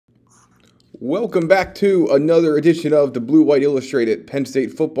Welcome back to another edition of the Blue-White Illustrated Penn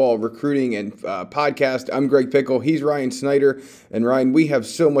State football recruiting and podcast. I'm Greg Pickel. He's Ryan Snyder. And Ryan, we have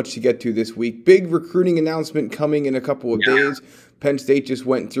so much to get to this week. Big recruiting announcement coming in a couple of days. Penn State just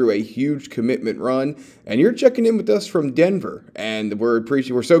went through a huge commitment run, and you're checking in with us from Denver. And we're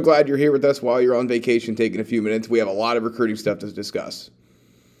so glad you're here with us while you're on vacation, taking a few minutes. We have a lot of recruiting stuff to discuss.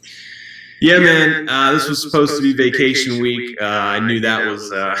 Yeah, man, this was supposed to be vacation week. I knew that was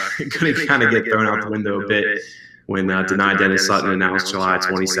going to kind of get thrown out the window a bit when Dani Dennis-Sutton announced July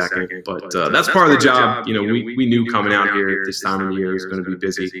 22nd. But that's part of the job. You know, we knew coming out here at this time of the year it was going to be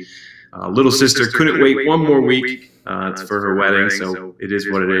busy. Little sister couldn't wait one more week for her wedding, so it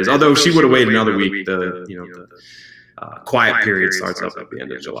is what it is. Although she would have waited another week, the quiet period starts up at the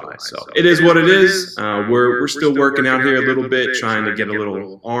end of July. So it is what it is. We're still working out here a little bit, trying to get a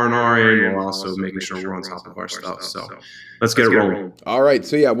little R&R in while also making sure we're on top of our stuff. So let's get it rolling. All right.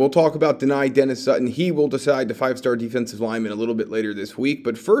 So, yeah, we'll talk about Dani Dennis-Sutton. He will decide the five-star defensive lineman a little bit later this week.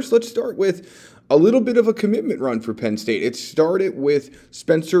 But first, let's start with a little bit of a commitment run for Penn State. It started with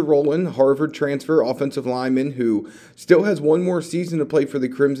Spencer Rolland, Harvard transfer offensive lineman, who still has one more season to play for the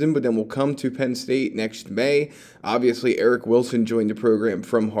Crimson, but then will come to Penn State next May. Obviously, Eric Wilson joined the program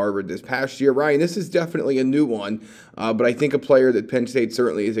from Harvard this past year. Ryan, this is definitely a new one, but I think a player that Penn State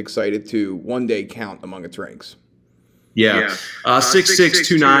certainly is excited to one day count among its ranks. Yeah, 6'6",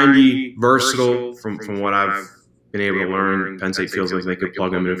 290, versatile from what I've been able to learn. Penn State feels like they could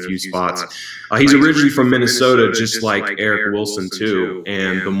plug him in a few spots. He's originally from Minnesota, just like Eric Wilson too.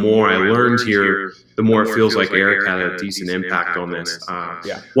 And the more I learned here, the more it feels like Eric had a decent impact on this.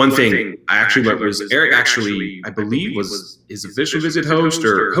 One thing I actually learned was Eric actually, I believe, was his official visit host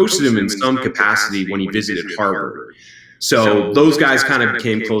or hosted him in some capacity when he visited Harvard. So those guys kind of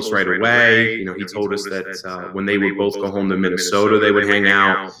became close right away. You know, he told us that when they would both go home to Minnesota, they would hang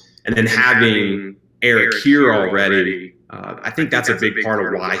out. And then having Eric here already, I think that's a big part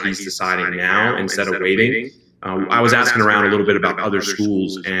of why he's deciding now instead of waiting. I was asking around a little bit about other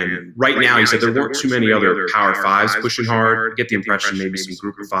schools, and right now he said there weren't too many other Power Fives pushing hard. Get the impression maybe some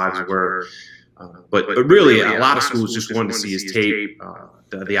Group of Fives were, but really a lot of schools just wanted to see his tape.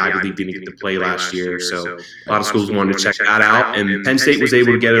 The Ivy League didn't get to play last year, so a lot of schools wanted to check that out, and Penn State was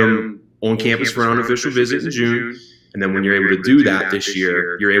able to get him on campus for an unofficial visit in June. And then when you're able to do that this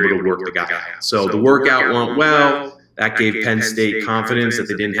year, you're able to work the guy out. So the workout went well. That gave Penn State confidence that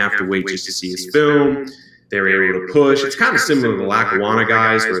they didn't have to wait just to see his film. They were able to push. It's kind of similar to the Lackawanna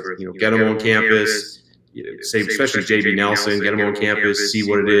guys where, you know, get them on campus, say especially J.B. Nelson, get them on campus, see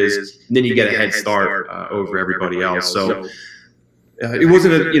what it is, and then you get a head start over everybody else. So it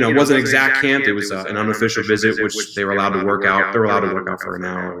wasn't an exact camp. It was an unofficial visit, which they were allowed to work out. They were allowed to work out for an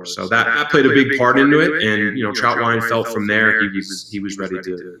hour. So that played a big part into it. And, you know, Troutwine felt from there he was ready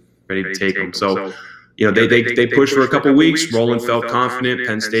to take him. So, you know, they pushed for a couple weeks. Rolland felt confident.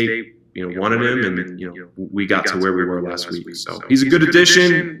 Penn State, you know, wanted him, and, you know, we got to where we were last week. So he's a good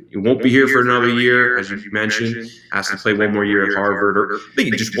addition. He won't be here for another year, as you mentioned. Has to play one more year at Harvard, or I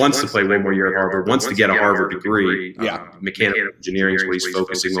think he just wants to play one more year at Harvard, wants to get a Harvard degree. Mechanical engineering is what he's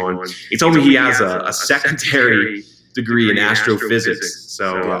focusing on. He told me he has a secondary degree in astrophysics.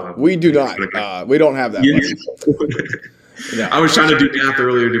 So we do not. We don't have that. I was trying to do math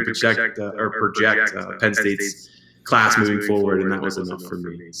earlier to project Penn State's class moving forward, and that was enough for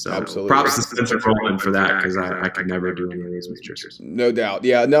me. So props to Spencer Rolland for that, because I could never do any of these matrices. No doubt.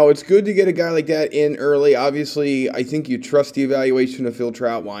 Yeah, no, it's good to get a guy like that in early. Obviously, I think you trust the evaluation of Phil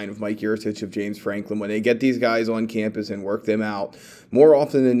Troutwine, of Mike Yurcich, of James Franklin. When they get these guys on campus and work them out, more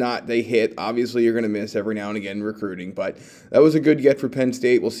often than not, they hit. Obviously, you're going to miss every now and again recruiting, but that was a good get for Penn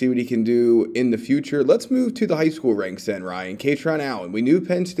State. We'll see what he can do in the future. Let's move to the high school ranks then, Ryan. Kaytron Allen. We knew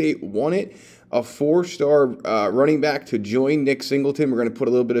Penn State won it. A four-star running back to join Nick Singleton. We're going to put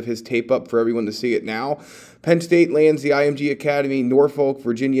a little bit of his tape up for everyone to see it now. Penn State lands the IMG Academy, Norfolk,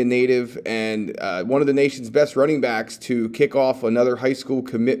 Virginia native, and one of the nation's best running backs to kick off another high school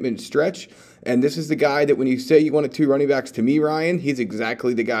commitment stretch. And this is the guy that when you say you wanted two running backs, to me, Ryan, he's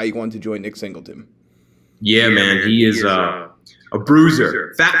exactly the guy you want to join Nick Singleton. Yeah, man, he is a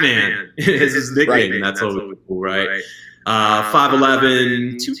bruiser. Fat man is his nickname. Right. That's always cool, right?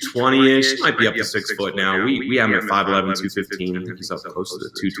 5'11", 220-ish. Might be up to 6 foot now. We have him at 5'11", 215. I think he's up close to the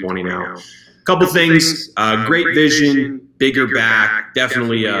 220 now. Couple things. Great vision, bigger back,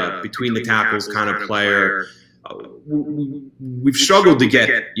 definitely between the tackles kind of player. We've struggled to get,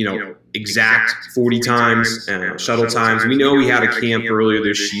 you know, exact 40 times, shuttle times. We know we had a camp earlier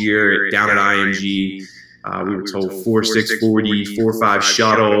this year down at IMG. We were told 4.6 40, 4.5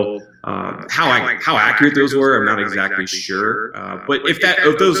 shuttle. How accurate those were, I'm not exactly sure. But if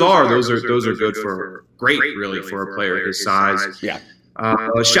those are good for great, really, for a player his size. Yeah.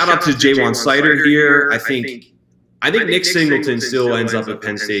 Shout out to Jaywan Snyder here. I think Nick Singleton still ends up at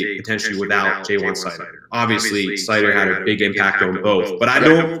Penn State potentially without Jaywan Snyder. Obviously, Snyder had a big impact on both, but I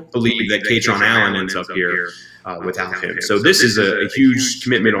don't believe that Kaytron Allen ends up here without him. So this is a huge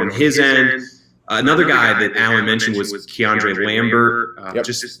commitment on his end. Another guy that Allen mentioned was Keandre Lambert.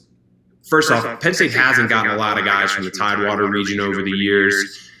 Just first off, Penn State hasn't gotten a lot of guys from the Tidewater region over the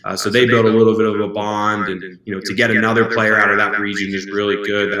years. So they built a little bit of a bond, and to get another player out of that region is really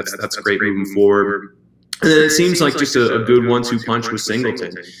good. That's great moving forward. And then it seems like just a good 1-2 punch with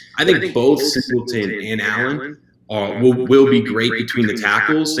Singleton. I think both Singleton and Allen will be great between the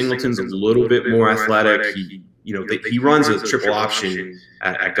tackles. Singleton's a little bit more athletic. He runs a triple option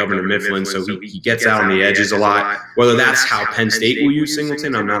at Governor Mifflin, so he gets out on the edges a lot. Whether that's how Penn State will use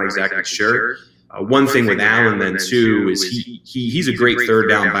Singleton, I'm not exactly sure. One thing with Allen then too is he's a great third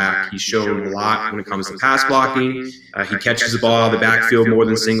down back. He's shown a lot when it comes to pass blocking. He catches the ball out of the backfield more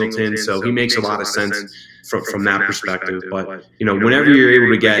than Singleton, so he makes a lot of sense from that perspective. But whenever you're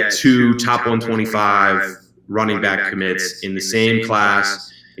able to get two top 125 running back commits in the same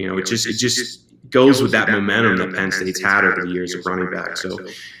class, it just goes with that momentum that Penn State's had over the years of running back. So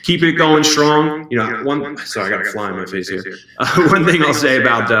keep it going strong. Sorry, I got a fly in my face here. One thing I'll say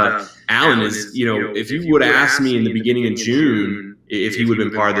about Allen is, if you would have asked me in the beginning of June if he would have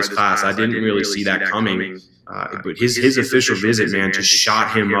been part of this class, I didn't really see that coming. But his official visit, man, just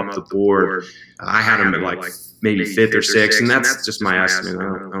shot him up the board. I had him at like maybe 5th or 6th, and that's just my estimate.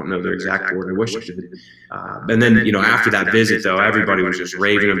 I don't know their exact order. I wish I did. And then, after that visit, though, everybody was just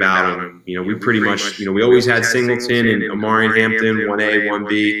raving about him. We pretty much, we always had Singleton and Amari and Hampton, 1A,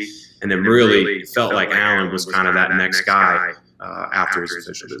 1B, and then really felt like Allen was kind of that next guy after his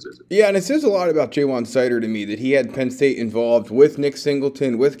official visit. Yeah, and it says a lot about Jaywan Snyder to me that he had Penn State involved with Nick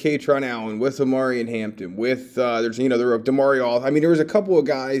Singleton, with Kaytron Allen, with Amari and Hampton, with there's there were Damari All. I mean, there was a couple of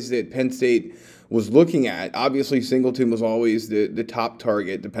guys that Penn State was looking at. Obviously, Singleton was always the top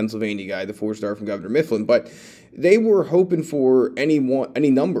target, the Pennsylvania guy, the 4-star from Governor Mifflin, but they were hoping for any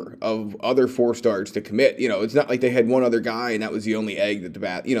number of other 4-stars to commit. It's not like they had one other guy and that was the only egg that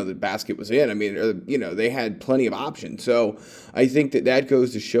the basket was in. I mean, they had plenty of options. So I think that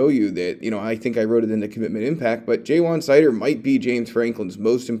goes to show you that, I think I wrote it in the commitment impact, but Jaywan Snyder might be James Franklin's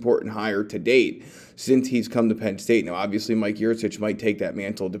most important hire to date since he's come to Penn State. Now, obviously, Mike Yurcich might take that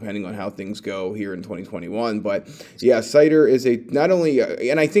mantle depending on how things go here in 2021. But, yeah, Snyder is not only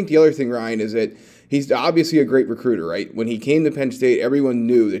and I think the other thing, Ryan, is that he's obviously a great recruiter, right? When he came to Penn State, everyone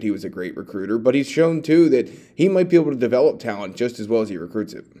knew that he was a great recruiter. But he's shown, too, that he might be able to develop talent just as well as he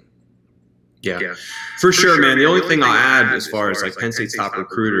recruits it. Yeah, for sure, man. The only thing I'll add as far as like Penn State's top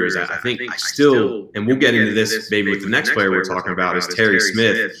recruiter is that I think I still, and we'll get into this maybe with the next player we're talking about, is Terry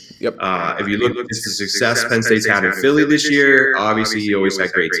Smith. Yep. If you look at the success Penn State's had in Philly this year, obviously he always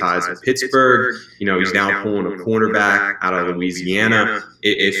had great ties with Pittsburgh. He's now pulling a cornerback out of Louisiana.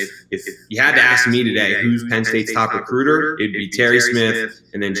 If you had to ask me today who's Penn State's top recruiter, it'd be Terry Smith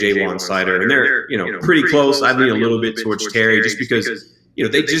and then Jaywan Snyder. And they're, pretty close. I'd lean a little bit towards Terry just because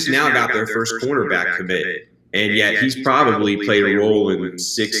they just now got their first cornerback commit, and yet he's probably played a role in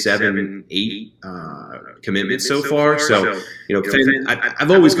 6, 7, 8 commitments so far. So, I've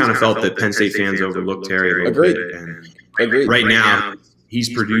always kind of felt that Penn State fans overlook Terry a little bit. And right now,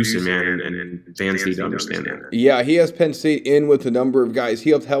 he's producing, man, and fans need to understand that. Yeah, he has Penn State in with a number of guys. He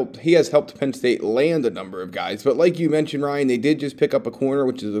has helped Penn State land a number of guys. But like you mentioned, Ryan, they did just pick up a corner,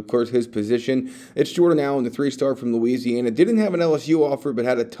 which is, of course, his position. It's Jordan Allen, the 3-star from Louisiana. Didn't have an LSU offer, but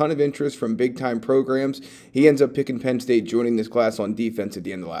had a ton of interest from big-time programs. He ends up picking Penn State, joining this class on defense at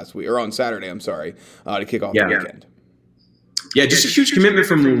the end of last week, or on Saturday, to kick off the weekend. Yeah, just a huge commitment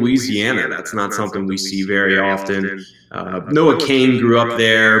from Louisiana. That's not something we see very often. Noah Kane grew up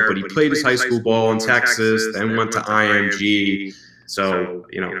there, but he played his high school ball in Texas, then went to IMG. So,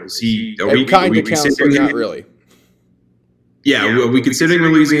 are we considering not really? Yeah, are we considering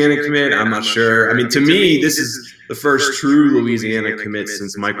Louisiana commit? I'm not sure. I mean, to me, this is the first true Louisiana commit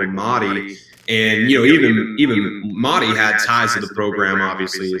since Michael Motti. And, even Motti had ties to the program,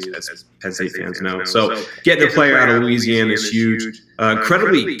 obviously, as Penn State fans know. So getting a player out of Louisiana is huge.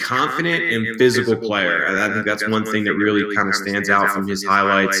 Incredibly confident and physical player. And I think that's one thing that really kind of stands out from his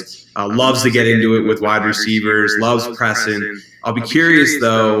highlights. Loves to get into it with wide receivers, loves pressing. I'll be curious,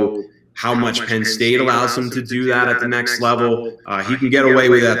 though, how much Penn State allows him to do that at the next level. He can get away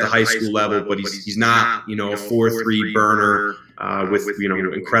with it at the high school level, but he's not, a 4-3 burner. with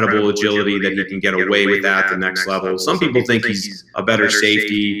incredible agility that he can get away with that at the next level. Some people think he's a better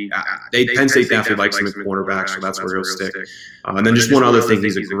safety. Penn State definitely likes him at cornerback, so that's where he'll stick. And then just one other thing,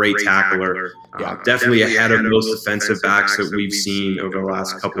 he's a great tackler. Definitely ahead of most defensive backs that we've seen over the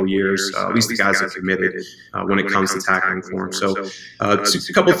last couple of years, at least the guys that committed when it comes to tackling for him. So a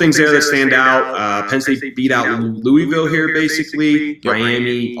couple of things there that stand out. Penn State beat out Louisville here, basically.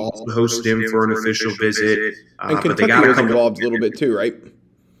 Miami also hosted him for an official visit. And Kentucky was involved a little bit too, right?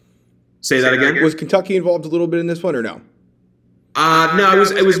 Say that again? Was Kentucky involved a little bit in this one or no? No,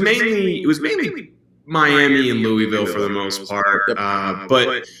 it was mainly Miami and Louisville for the most part.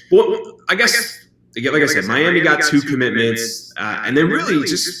 But I guess, like I said, Miami got 2 commitments, and then really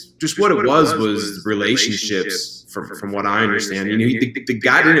just what it was relationships. From what I understand, the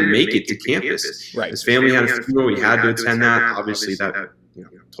guy didn't make it to campus. Right. His family had a funeral. He had to attend that. Obviously, that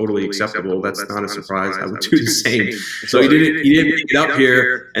totally acceptable. That's not a surprise. I would do the same. So he didn't make it up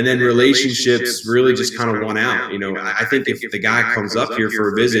here, and then relationships really just kind of won out. I think if the guy comes up here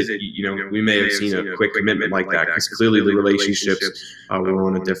for a visit, we may have seen a quick commitment like that because clearly the relationships were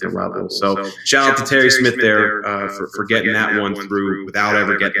on a different level. So shout out to Terry Smith there for getting that one through without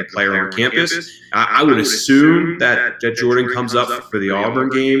ever getting a player on campus. I would assume that Jordan comes up for the Auburn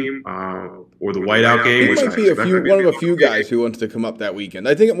game or the whiteout game. He might be one of a few guys who wants to come up that weekend.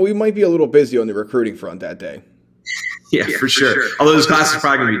 I think we might be a little busy on the recruiting front that day. Yeah, for sure. Although this class is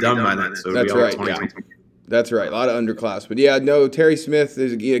probably going to be done by then. So that's right. Yeah. That's right. A lot of underclassmen. Yeah, no, Terry Smith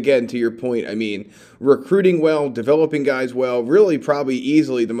is, again, to your point, recruiting well, developing guys well, really probably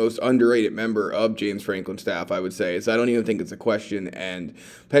easily the most underrated member of James Franklin's staff, I would say. So I don't even think it's a question. And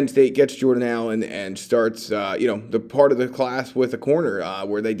Penn State gets Jordan Allen and starts, the part of the class with a corner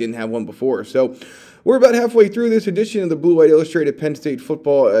where they didn't have one before. So we're about halfway through this edition of the Blue-White Illustrated Penn State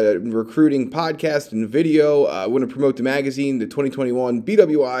Football Recruiting Podcast and Video. I want to promote the magazine, the 2021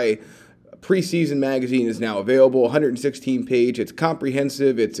 BWI Preseason magazine is now available, 116-page. It's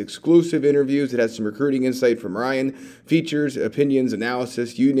comprehensive. It's exclusive interviews. It has some recruiting insight from Ryan, features, opinions,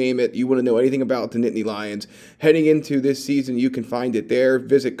 analysis, you name it. You want to know anything about the Nittany Lions heading into this season, you can find it there.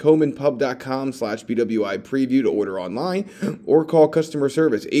 Visit colemanpub.com/BWI preview to order online or call customer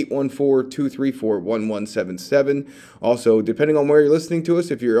service 814-234-1177. Also, depending on where you're listening to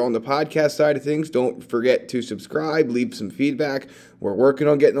us, if you're on the podcast side of things, don't forget to subscribe, leave some feedback. We're working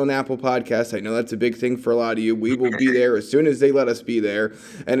on getting on Apple Podcasts. I know that's a big thing for a lot of you. We will be there as soon as they let us be there.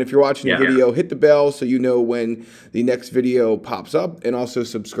 And if you're watching the video, hit the bell so you know when the next video pops up, and also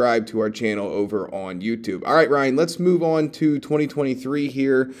subscribe to our channel over on YouTube. All right, Ryan, let's move on to 2023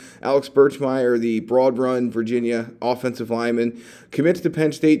 here. Alex Birchmeier, the Broad Run, Virginia offensive lineman, commits to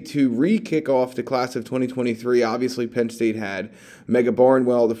Penn State to re-kick off the class of 2023. Obviously, Penn State had Mega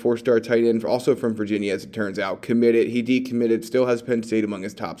Barnwell, the 4-star tight end, also from Virginia, as it turns out, committed. He decommitted, still has Penn State among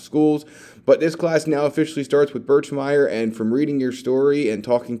his top schools. But this class now officially starts with Birchmeier, and from reading your story and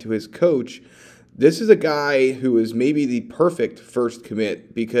talking to his coach, this is a guy who is maybe the perfect first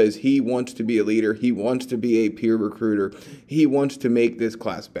commit because he wants to be a leader. He wants to be a peer recruiter. He wants to make this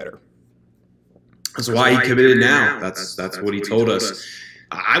class better. That's why he committed now. That's what he told us.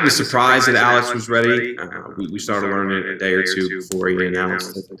 I was surprised that Alex was ready. We started learning a day or two before he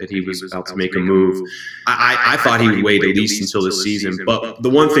announced that he was about to make a move. I thought he would wait at least until the season. But the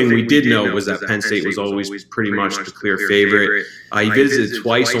one thing we did know was that Penn State was always pretty much the clear favorite. He visited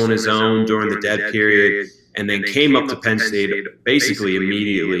twice on his own during the dead period, and then came up to Penn State basically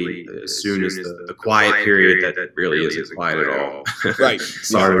immediately as soon as the quiet period that really isn't quiet at all. Right.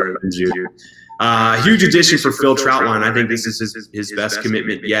 Sorry to you. Huge addition for Phil Troutline. I think this is his best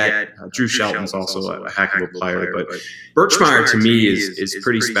commitment yet. Drew Shelton's also a heck of a player, but Birchmeier to me is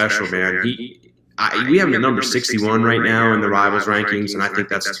pretty special, man. We have him at number 61 right now in the Rivals rankings, and I think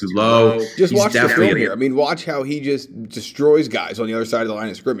that's too low. Just watch the film here. Watch how he just destroys guys on the other side of the line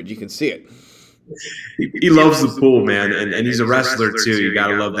of scrimmage. You can see it. He loves the pool, man, and he's a wrestler too. You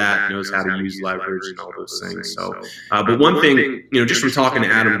gotta love that. He knows how to use leverage and all those things. So, but one thing, just from talking to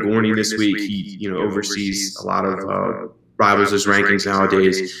Adam Gorney this week, he oversees a lot of Rivals' rankings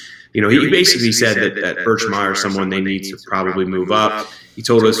nowadays. He basically said that Birchmeier is someone they need to probably move up. He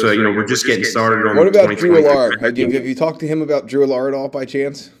told us, we're just getting started on. What about Drew Allard? Have you talked to him about Drew Allard at all by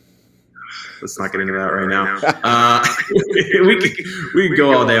chance? Let's not get into that right now. We can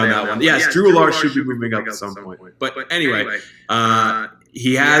go all day on that one. Yes, Drew Allard should be moving up at some point. But anyway,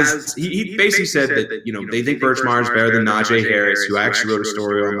 he basically said that, you know, they think Birchmeier is better than Najee Harris, who I actually wrote a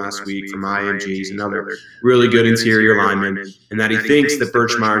story on last week from IMG. He's another really good interior lineman, and that he thinks that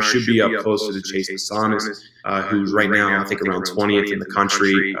Birchmeier should be up closer to Chase Massanas, who's right now, I think, around 20th in the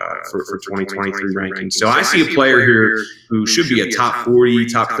country for 2023 rankings. So I see a player here who should be a top 40,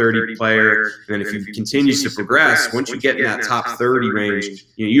 top 30 player, and then if he continues to progress, once you get in that top 30 range,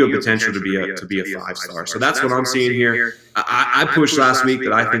 you have potential to be a 5-star. So that's what I'm seeing here. I pushed last week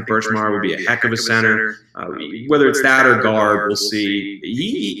that I think Birchmeier would be a heck of a center. Whether it's that or guard, we'll see.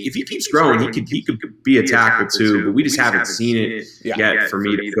 If he keeps growing, he could be a tackle too, but we just haven't seen it yet for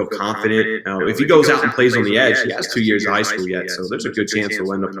me to feel confident. If he goes out and plays on the edge, he has 2 years of high school yet, so there's a good chance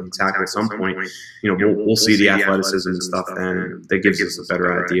he'll end up on the tackle at some point. You know, we'll see the athleticism and stuff then. That gives us a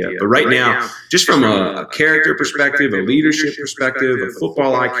better idea. But right now, just from a character perspective, a leadership perspective, a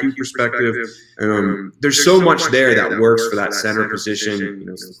football IQ perspective, there's so much there that works for that center position. You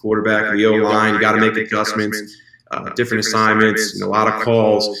know, the quarterback, the O-line, you got to make adjustments, different assignments, a lot of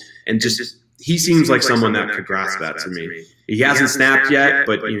calls, and just he seems like someone that could grasp that to me. He hasn't snapped yet,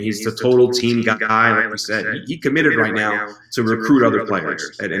 but he's the total team guy. Like we said, he committed right now to recruit other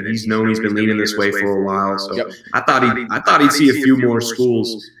players, and he's known he's been leading this way for a while. So I thought he'd see a few more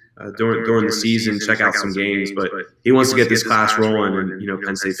schools during the season, check out some games, but he wants to get this class rolling, and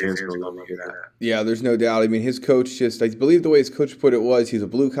Penn State fans are going to love to hear that. Yeah, there's no doubt. I mean, his coach I believe the way his coach put it was he's a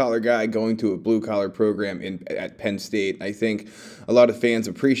blue-collar guy going to a blue-collar program at Penn State. I think a lot of fans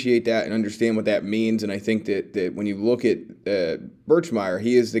appreciate that and understand what that means, and I think that when you look at Birchmeier,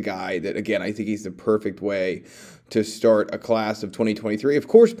 he is the guy that, again, I think he's the perfect way to start a class of 2023. Of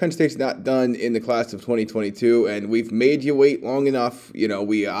course, Penn State's not done in the class of 2022, and we've made you wait long enough.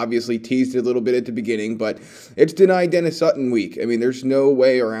 We obviously teased it a little bit at the beginning, but it's Dani Dennis-Sutton week. I mean, there's no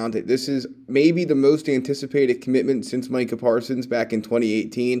way around it. This is maybe the most anticipated commitment since Micah Parsons back in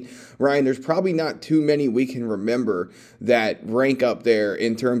 2018. Ryan, there's probably not too many we can remember that rank up there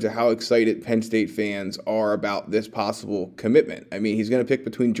in terms of how excited Penn State fans are about this possible commitment. I mean, he's going to pick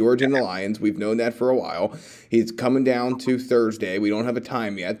between Georgia and the Lions. We've known that for a while. He's coming down to Thursday. We don't have a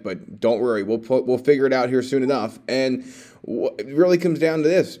time yet, but don't worry. We'll figure it out here soon enough. And it really comes down to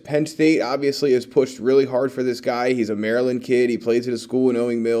this. Penn State obviously has pushed really hard for this guy. He's a Maryland kid. He plays at a school in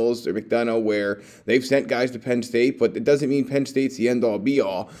Owing Mills or McDonough where they've sent guys to Penn State, but it doesn't mean Penn State's the end-all,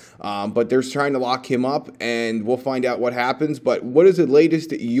 be-all. But they're trying to lock him up, and we'll find out what happens. But what is the latest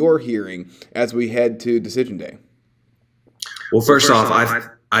that you're hearing as we head to Decision Day? Well, first off,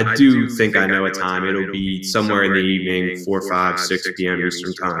 I do think I know a time. It'll be somewhere in the evening, 4, 5, 6 p.m.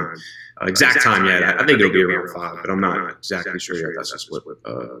 Eastern time. Exact time yet, I think it'll be around 5, but I'm not exactly sure yet. That's just what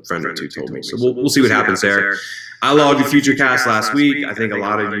a friend or two told me. So we'll see what happens there. I logged the Futurecast last week. I think a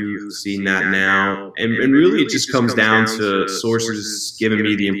lot of you have seen that now. And really it just comes down to sources giving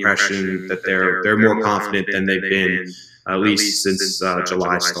me the impression that they're more confident than they've been, at least since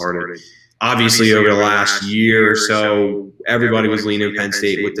July started. Obviously, over the last year or so, everybody was leaning Penn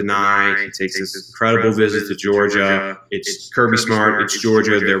State with Dani. He takes this incredible visit to Georgia. It's Kirby Smart. It's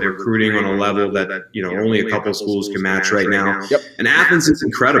Georgia. They're recruiting on a level that only a couple schools can match right now. And Athens is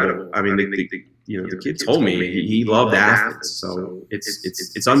incredible. I mean, the kid told me he loved Athens, so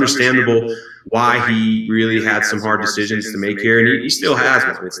it's understandable why he really had some hard decisions to make here, and he still has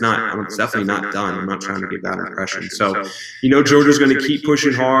one. It's definitely not done. I'm not trying to give that impression. So, Georgia's going to keep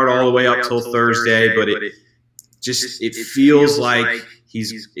pushing hard all the way up till Thursday, but it feels like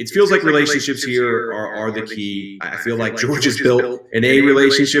relationships here are the key. I feel like Georgia's built an A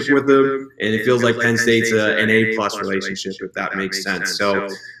relationship with them, and it feels like Penn State's an A+ relationship, if that makes sense. So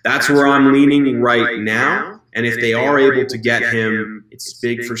that's where I'm leaning right now. And if they are able to get him, it's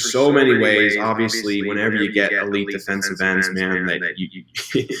big for so many ways. Obviously, whenever you get elite defensive ends, man,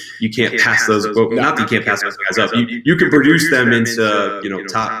 you can't pass those. Not that you can't pass those guys up. You can produce them into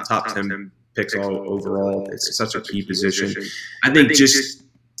top 10 picks overall. It's such a key position. I think just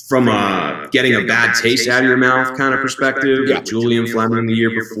from getting a bad taste out of your mouth kind of perspective, Julian Fleming the year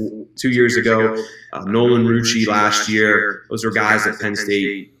before, 2 years ago, Nolan Rucci last year, those were guys that Penn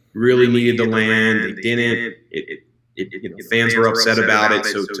State really needed to land. They didn't. Fans were upset about it.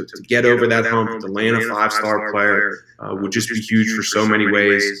 So to get over that hump, to land a 5-star player would just be huge for so many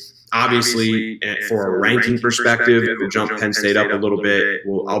ways. Obviously, for a ranking perspective, it will jump Penn State up a little bit.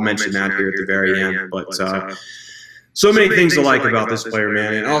 I'll mention that here at the very end. But so many things to like about this player,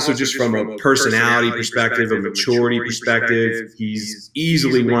 man. And also just from a personality perspective, a maturity perspective, he's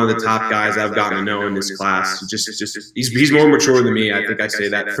easily one of the top guys I've gotten to know in this class. He's more mature than me. I think I say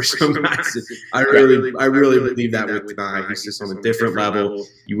that for some guys. I really believe that with Dani. He's just on a different level.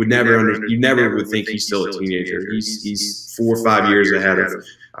 You never would think he's still a teenager. He's 4 or 5 years ahead of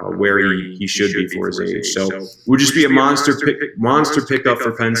where he should be for his age. So we'll just be a monster pickup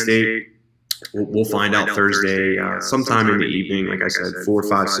for Penn State. We'll find out Thursday, sometime in the evening. Like I said, 4,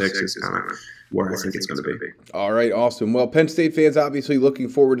 5, 6 is kind of where I think it's going to be. All right, awesome. Well, Penn State fans obviously looking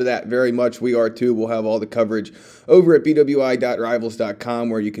forward to that very much. We are too. We'll have all the coverage over at bwi.rivals.com,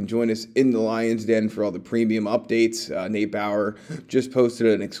 where you can join us in the Lions Den for all the premium updates. Nate Bauer just posted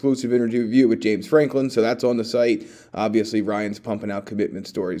an exclusive interview with James Franklin, so that's on the site. Obviously, Ryan's pumping out commitment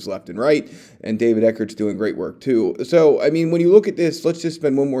stories left and right, and David Eckert's doing great work too. So, I mean, when you look at this, let's just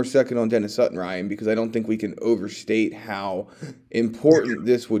spend one more second on Dennis-Sutton, Ryan, because I don't think we can overstate how important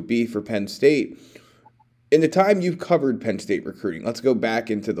this would be for Penn State. In the time you've covered Penn State recruiting, let's go back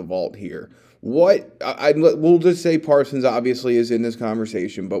into the vault here. We'll just say Parsons obviously is in this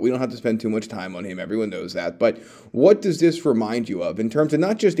conversation, but we don't have to spend too much time on him. Everyone knows that. But what does this remind you of in terms of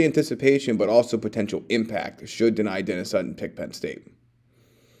not just anticipation, but also potential impact should Dani Dennis-Sutton pick Penn State?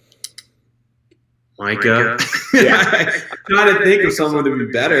 Micah. Yeah. I'm trying to think of someone to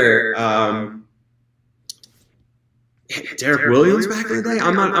be better. Derek Williams back in the day?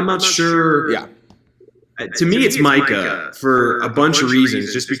 I'm not sure. Yeah. To me, it's Micah for a bunch of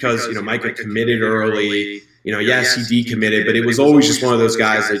reasons. Just because, Micah committed early. Yes, he decommitted, but it was always just one of those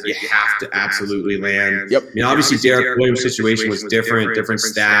guys that you have to absolutely land. Yep. Obviously, Derek Williams' situation was different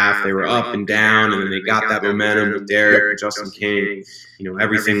staff. They were up and down, and then they got that momentum with Derek and Justin King.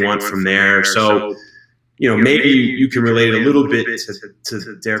 Everything went from there. So, maybe you can relate a little bit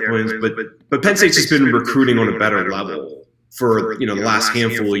to Derek Williams, but Penn State's just been recruiting on a better level for the last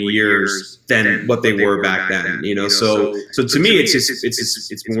handful of years than what they were back then. So to me,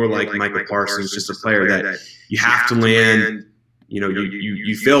 it's more like Michael Parsons, just a player that you have to land.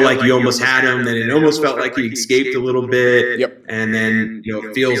 You feel like you almost had him, then it almost felt like he escaped a little bit. Yep. And then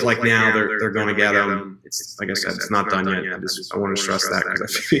it feels like now they're going to get him. It's like I said, it's not done yet. I want to stress that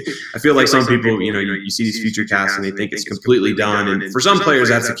because I feel like some people, you see these future casts and they think it's completely done. And for some players,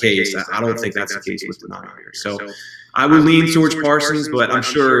 that's the case. I don't think that's the case with Dani here. So I would lean towards Parsons, but I'm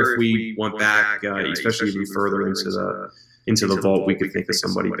sure if we went back, especially even further into the vault, we could think of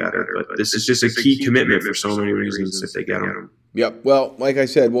somebody better. But this is just a key commitment for so many reasons if they get him. Yep. Well, like I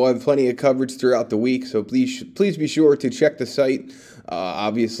said, we'll have plenty of coverage throughout the week, so please be sure to check the site.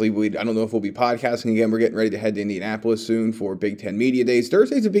 Obviously, I don't know if we'll be podcasting again. We're getting ready to head to Indianapolis soon for Big Ten Media Days.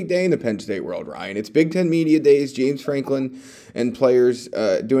 Thursday's a big day in the Penn State world, Ryan. It's Big Ten Media Days. James Franklin and players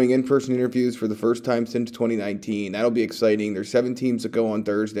doing in-person interviews for the first time since 2019. That'll be exciting. There's 7 teams that go on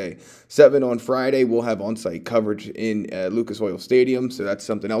Thursday, 7 on Friday. We'll have on-site coverage in Lucas Oil Stadium, so that's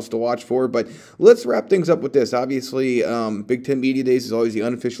something else to watch for. But let's wrap things up with this. Obviously, Big Ten Media Days is always the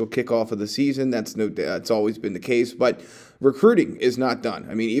unofficial kickoff of the season. That's always been the case, but recruiting is not done.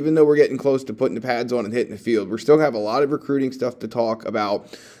 I mean, even though we're getting close to putting the pads on and hitting the field, we still have a lot of recruiting stuff to talk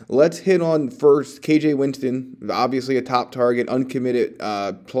about. Let's hit on first KJ Winston, obviously a top target, uncommitted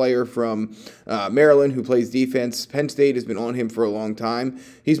player from Maryland who plays defense. Penn State has been on him for a long time.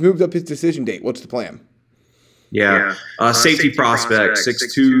 He's moved up his decision date. What's the plan? Yeah, safety prospect,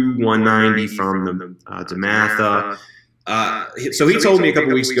 6'2", 190 from the DeMatha. So he told me a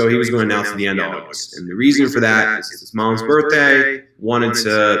couple weeks ago he was going to announce at the end of August, and the reason for that is his mom's birthday. Wanted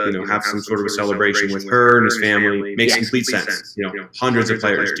to have some sort of a celebration with her and his family. Makes complete sense. Hundreds of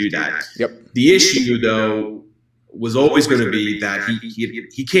players do that. Yep. The issue though was always going to be that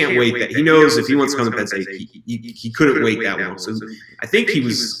he can't wait. That he knows if he wants to come to Penn State, he couldn't wait that long. So I think he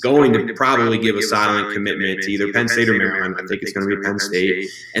was going to probably give a silent commitment to either Penn State or Maryland. I think it's going to be Penn State,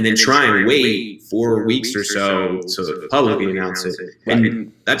 and then try and wait 4 weeks or so to publicly announce it.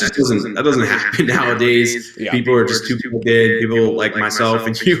 And that just doesn't happen nowadays. Yeah. People are just too plugged in. People like myself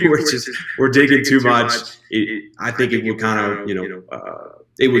and you we're digging too much. I think it would kind of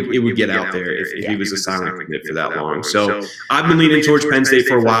it would get out there if he was a silent commit for that long. So I've been leaning towards Penn State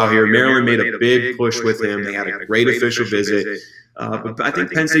for a while here. Maryland made a big push with him. They had a great official visit. But I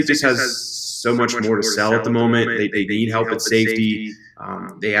think Penn State just has so much more to sell at the moment. They need help at safety.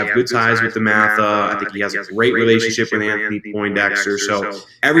 They have good ties with DeMatha. I think he has a great relationship with Anthony Poindexter. So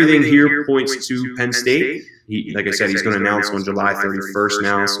everything here points to Penn State. Like I said, he's going to announce on July 31st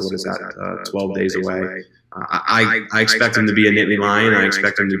now. So what is that? 12 days away. I expect him to be a Nittany Lion. I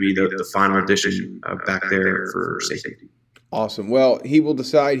expect him to be the final addition back there for safety. Awesome. Well, he will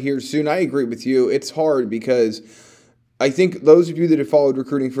decide here soon. I agree with you. It's hard because I think those of you that have followed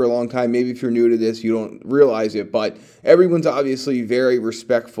recruiting for a long time, maybe if you're new to this, you don't realize it, but everyone's obviously very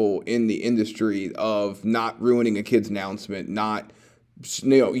respectful in the industry of not ruining a kid's announcement, not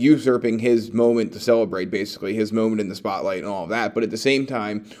usurping his moment to celebrate, basically, his moment in the spotlight and all of that. But at the same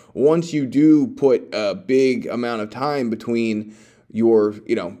time, once you do put a big amount of time between your,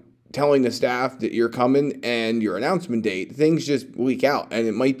 telling the staff that you're coming and your announcement date, things just leak out. And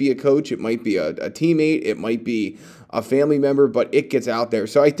it might be a coach, it might be a teammate, it might be a family member, but it gets out there.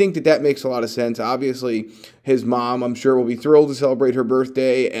 So I think that makes a lot of sense. Obviously, his mom, I'm sure, will be thrilled to celebrate her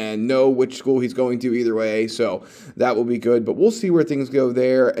birthday and know which school he's going to either way. So that will be good. But we'll see where things go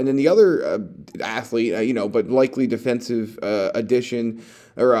there. And then the other athlete, but likely defensive addition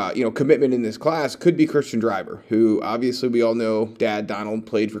or commitment in this class could be Christian Driver, who obviously we all know Dad Donald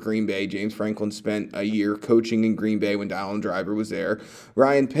played for Green Bay. James Franklin spent a year coaching in Green Bay when Donald Driver was there.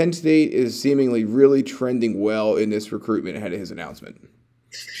 Ryan, Penn State is seemingly really trending well in this recruitment ahead of his announcement.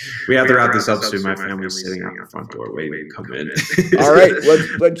 We have to wrap this up soon. My family's sitting out the front door waiting to come in. All right,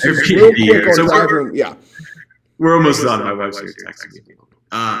 let's just real quick on Driver. Yeah, we're almost done. My wife's here texting me.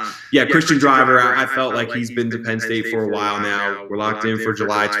 Christian Driver, I felt like he's been to Penn State for a while now. We're locked in for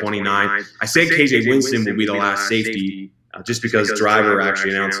July 29. I said KJ Winston will be the last safety just because Driver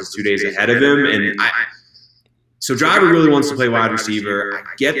actually announces 2 days ahead of him. So Driver really wants to play wide receiver.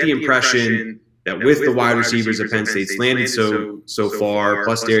 I get the impression that with the wide receivers that Penn State's landed so far,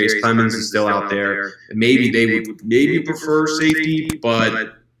 plus Darius Clemens is still out there, maybe they would prefer safety,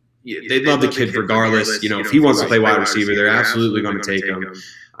 but they'd love the kid regardless. If he wants to play wide receiver, they're absolutely going to take him.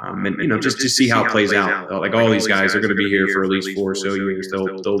 Just to see how it plays out. Like all these guys are going to be here for at least 4 or so years.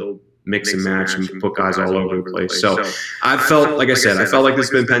 They'll mix and match and put guys all over the place. So I felt like this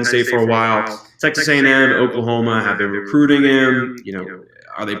has been Penn State for a while. Texas A&M, Oklahoma have been recruiting him.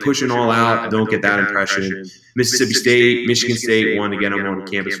 Are they pushing all out? I don't get that impression. Mississippi State, Michigan State wanted to get him on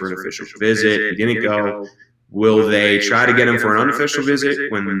campus for an official visit. He didn't go. Will they try to get him for an unofficial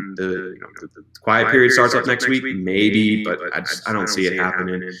visit when the quiet period starts up next week? Maybe, but I don't see it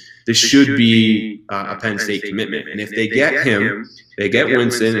happening. This should be a Penn State commitment. And if they get him, they get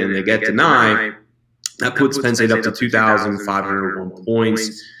Winston, and they get Dani, that puts Penn State up to 2,501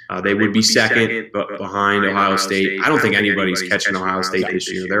 points. They would be second, but behind Ohio State. I don't think anybody's catching Ohio State this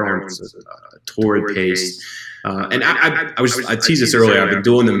year. They're on a torrid pace. And I teased this earlier. I've been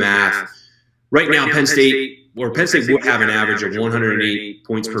doing the math. Right now, Penn State would have an average of 108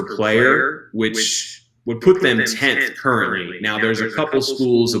 points per player, which would put them 10th currently. Now, there's a couple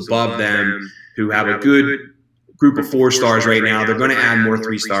schools above them who have a good group of 4 stars right now. They're going to add more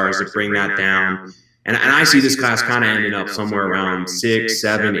 3 stars to bring that down. And I see this class kind of ending up somewhere around 6,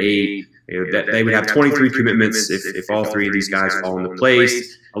 7, 8. They would have 23 commitments if all 3 of these guys fall into place.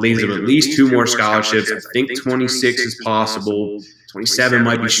 It leaves them at least 2 more scholarships. I think 26 is possible. 27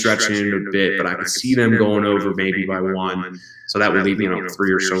 might be stretching it a bit, but I could see them going over maybe by 1. So that would leave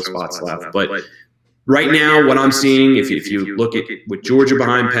 3 or so spots left. But right now, what I'm seeing, if you look at with Georgia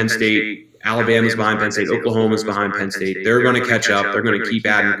behind Penn State, Alabama's behind Penn State, Oklahoma's behind Penn State, they're going to catch up. They're going to keep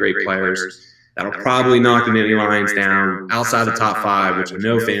adding great players. That'll probably knock the Nittany Lions down outside the top 5, which I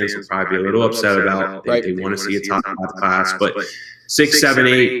know fans will probably be a little upset about. They want to see a top 5 class, but 6, 7,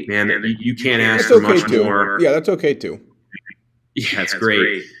 8, man, you can't ask for much more. Yeah, that's okay too. Yeah, it's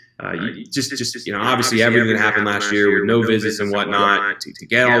great. Obviously everything that happened last year with no visits and whatnot, to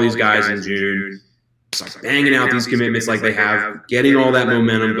get all these guys in June, start banging out these commitments like they have, getting all that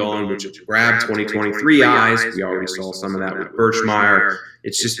momentum going, which grabbed 2023 eyes. We already saw some of that with Birchmeier.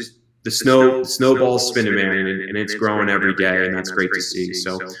 It's just the snowball's spinning, man, and it's growing every day, and that's great to see.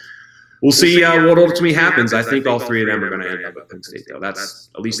 So we'll see what ultimately happens. I think all 3 of them are going to end up at Penn State, though. That's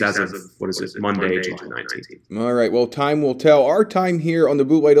at least as of, Monday, July 19th. All right, well, time will tell. Our time here on the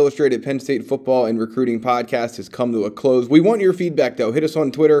Blue-White Illustrated Penn State Football and Recruiting Podcast has come to a close. We want your feedback, though. Hit us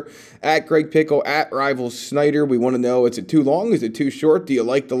on Twitter, at Greg Pickel, at Rivals Snyder. We want to know, is it too long? Is it too short? Do you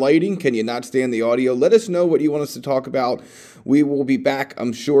like the lighting? Can you not stand the audio? Let us know what you want us to talk about. We will be back,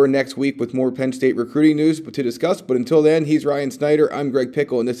 I'm sure, next week with more Penn State recruiting news to discuss. But until then, he's Ryan Snyder. I'm Greg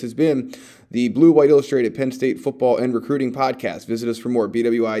Pickel, and this has been the Blue-White Illustrated Penn State Football and Recruiting Podcast. Visit us for more,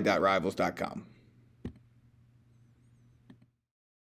 bwi.rivals.com.